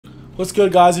What's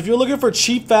good, guys? If you're looking for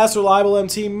cheap, fast, reliable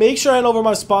MT, make sure to head over to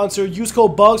my sponsor. Use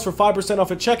code BUGS for 5% off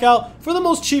at checkout for the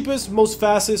most cheapest, most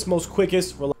fastest, most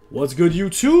quickest. What's good,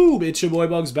 YouTube? It's your boy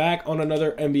Bugs back on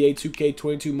another NBA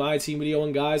 2K22 My Team video.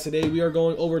 And guys, today we are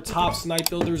going over top snipe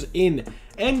builders in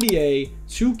NBA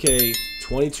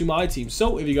 2K22 My Team.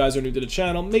 So if you guys are new to the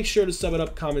channel, make sure to sub it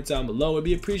up, comment down below. It'd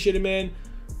be appreciated, man.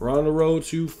 We're on the road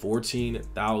to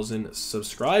 14,000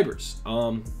 subscribers.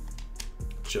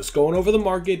 Just going over the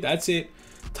market, that's it.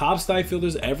 Top snipe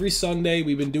filters every Sunday.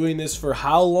 We've been doing this for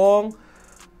how long?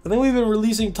 I think we've been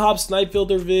releasing top snipe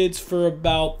filter vids for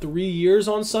about 3 years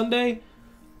on Sunday.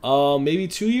 Maybe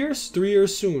 2 years? 3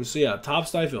 years soon. So yeah, top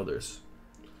snipe filters.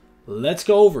 Let's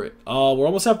go over it. We're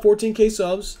almost at 14K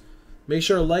subs. Make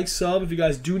sure to like, sub. If you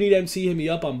guys do need MT, hit me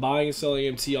up. I'm buying and selling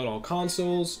MT on all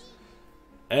consoles.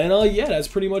 And yeah, that's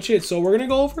pretty much it. So we're gonna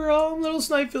go over little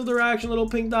snipe filter action, little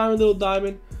pink diamond, little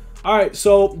diamond. All right,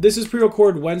 so this is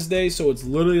pre-recorded Wednesday, so it's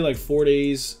literally like 4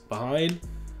 days behind.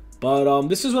 But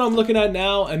this is what I'm looking at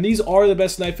now, and these are the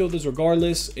best snipe filters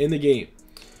regardless in the game.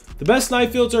 The best snipe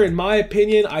filter, in my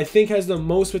opinion, I think has the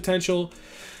most potential,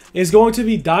 is going to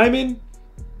be diamond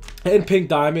and pink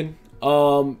diamond.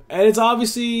 And it's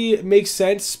obviously makes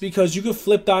sense because you can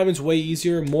flip diamonds way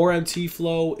easier. More MT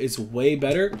flow is way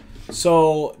better.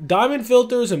 So diamond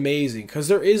filter is amazing because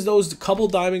there is those couple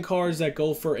diamond cards that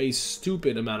go for a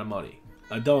stupid amount of money,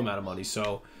 a dumb amount of money.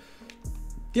 So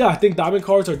yeah, I think diamond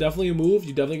cards are definitely a move.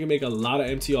 You definitely can make a lot of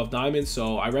MT off diamonds.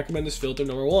 So I recommend this filter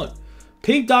 #1.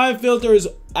 Pink diamond filter is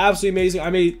absolutely amazing. I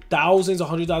made thousands,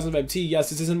 100,000 of MT. Yes,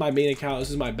 this isn't my main account.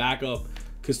 This is my backup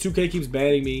because 2K keeps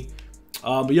banning me.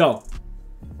 But yo,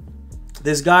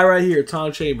 this guy right here,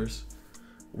 Tom Chambers,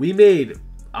 we made,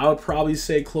 I would probably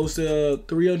say, close to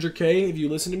 300K if you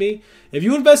listen to me. If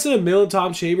you invested $1 million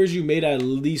Tom Chambers, you made at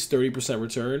least 30%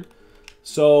 return.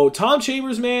 So Tom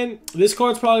Chambers, man, this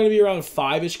card's probably gonna be around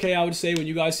 5-ish K, I would say, when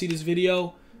you guys see this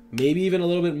video, maybe even a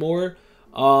little bit more.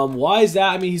 Why is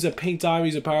that? I mean, he's a pink diamond,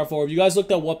 he's a power forward. If you guys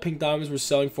looked at what pink diamonds were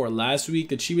selling for last week,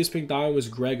 the cheapest pink diamond was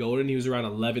Greg Oden. He was around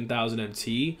 11,000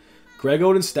 MT. Greg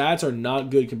Oden's stats are not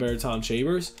good compared to Tom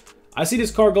Chambers. I see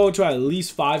this card going to at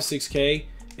least 5-6K.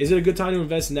 Is it a good time to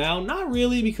invest now? Not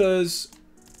really, because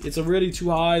it's already too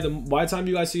high. By the time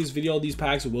you guys see this video, these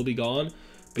packs will be gone.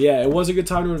 But yeah, it was a good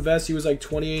time to invest. He was like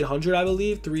 2,800, I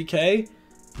believe, 3K.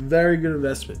 Very good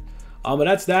investment. But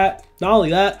that's that. Not only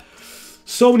that,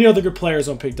 so many other good players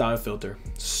on pink diamond filter.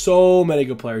 So many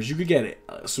good players. You could get it.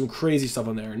 Some crazy stuff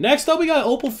on there. Next up, we got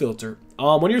opal filter.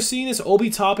 When you're seeing this,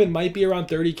 Obi top-in might be around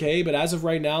 30K, but as of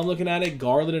right now, I'm looking at it,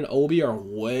 Garland and Obi are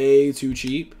way too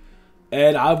cheap.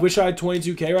 And I wish I had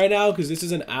 22K right now because this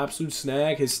is an absolute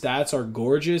snag. His stats are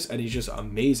gorgeous, and he's just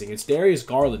amazing. It's Darius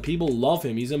Garland. People love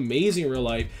him. He's amazing in real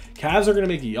life. Cavs are going to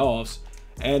make yaws.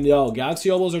 And, yo, Galaxy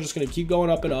Ovals are just going to keep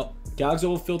going up and up. Galaxy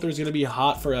Oval filter is going to be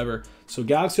hot forever. So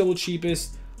Galaxy Oval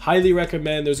cheapest. Highly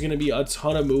recommend. There's going to be a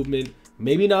ton of movement.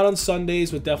 Maybe not on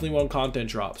Sundays, but definitely when content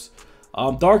drops.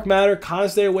 Dark Matter, kind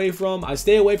of stay away from. I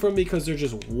stay away from because there's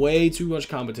just way too much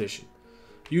competition.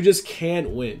 You just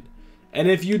can't win. And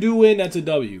if you do win, that's a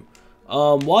W.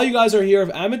 While you guys are here, if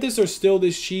amethysts are still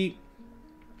this cheap,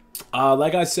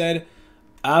 like I said,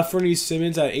 Anthony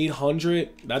Simmons at 800,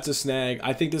 that's a snag.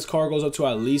 I think this card goes up to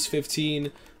at least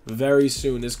 15 very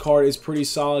soon. This card is pretty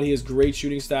solid. He has great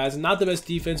shooting stats. Not the best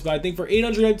defense, but I think for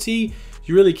 800 MT,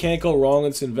 you really can't go wrong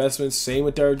with this investment. Same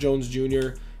with Derrick Jones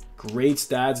Jr. Great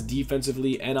stats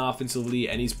defensively and offensively,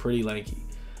 and he's pretty lanky.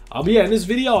 But yeah, in this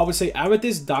video, I would say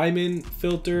amethyst diamond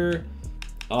filter,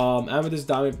 amethyst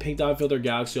diamond, pink diamond filter,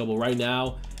 Galaxy Oval right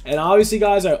now. And obviously,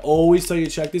 guys, I always tell you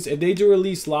to check this. If they do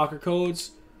release locker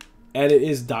codes and it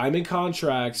is diamond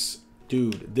contracts,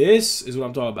 dude, this is what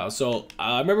I'm talking about. So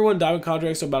I remember when diamond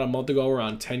contracts about a month ago were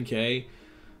around 10K.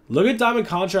 Look at diamond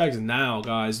contracts now,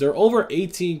 guys. They're over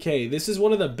 18K. This is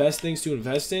one of the best things to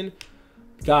invest in.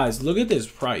 Guys, look at this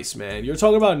price, man. You're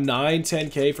talking about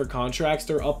 9-10K for contracts.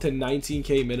 They're up to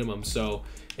 19K minimum. So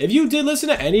if you did listen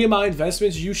to any of my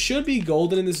investments, you should be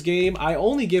golden in this game. I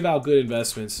only give out good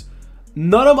investments.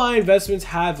 None of my investments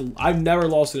I've never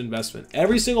lost an investment.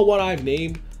 Every single one I've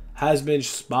named has been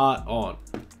spot on.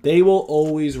 They will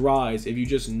always rise if you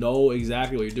just know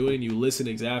exactly what you're doing. You listen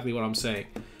exactly what I'm saying.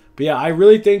 But yeah, I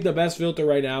really think the best filter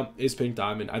right now is pink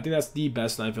diamond. I think that's the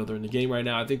best snipe filter in the game right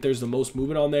now. I think there's the most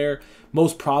movement on there,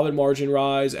 most profit margin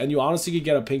rise, and you honestly could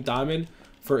get a pink diamond.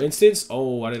 For instance,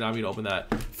 oh, I did not mean to open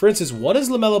that. For instance, what does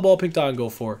LaMelo Ball pink diamond go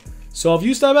for? So if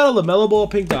you step out of LaMelo Ball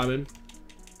pink diamond,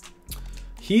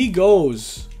 he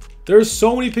goes. There's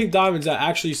so many pink diamonds that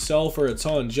actually sell for a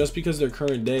ton just because they're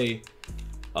current day.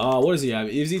 What does he have?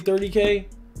 Is he 30K?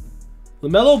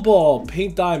 LaMelo Ball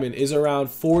pink diamond is around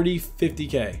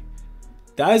 40-50K.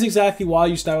 that is exactly why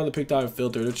you snipe on the pick dive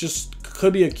filter. It just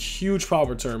could be a huge profit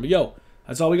return. But yo,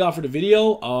 that's all we got for the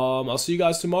video. I'll see you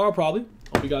guys tomorrow probably.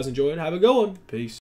 Hope you guys enjoyed. Have a good one. Peace.